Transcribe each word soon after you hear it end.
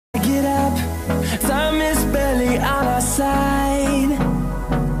Time is barely on our side.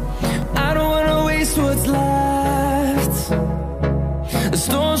 I don't wanna waste what's left. The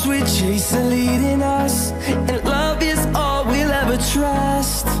storms we chase are leading us, and love is all we'll ever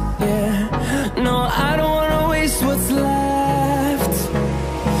trust. Yeah, no, I don't wanna waste what's left.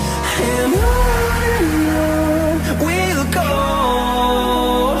 And on we'll go,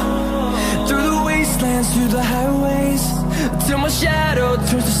 through the wastelands, through the highways, till my shadow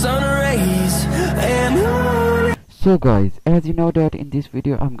turns to sun rays. And on. So guys, as you know that in this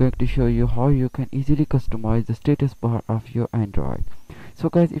video I'm going to show you how you can easily customize the status bar of your Android. So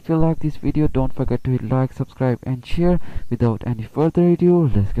guys, if you like this video, don't forget to hit like, subscribe and share. Without any further ado,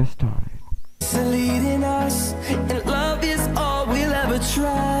 let's get started. Leading us, and love is all we'll ever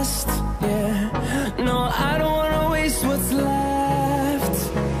trust. Yeah, no, I don't wanna waste what's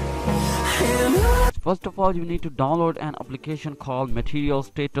left. First of all, you need to download an application called Material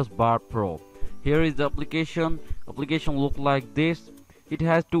Status Bar Pro. Here is the application. Application look like this. It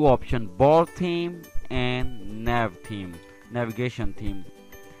has two options: bar theme and nav theme, navigation theme.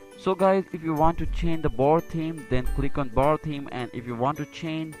 So guys, if you want to change the bar theme, then click on bar theme, and if you want to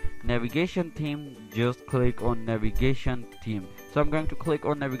change navigation theme, just click on navigation theme. So I'm going to click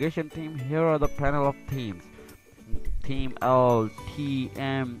on navigation theme. Here are the panel of themes: theme L, T,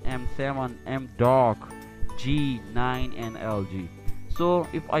 M, M7, M dock, G, 9 and LG. So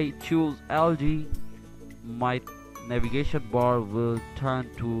if I choose LG, my navigation bar will turn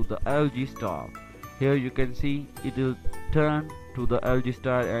to the LG style. Here you can see it will turn to the LG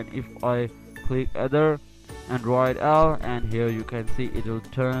style, and if I click other, Android L, and here you can see it will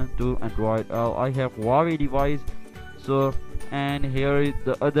turn to Android L. I have Huawei device, so, and here is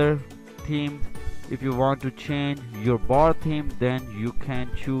the other theme. If you want to change your bar theme, then you can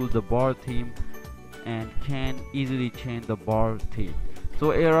choose the bar theme and can easily change the bar theme.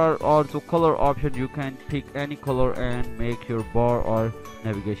 So here are also color options. You can pick any color and make your bar or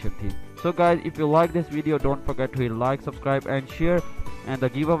navigation theme. So guys, if you like this video, don't forget to hit like, subscribe and share, and the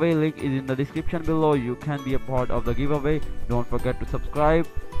giveaway link is in the description below. You can be a part of the giveaway. Don't forget to subscribe.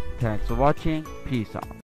 Thanks for watching. Peace out.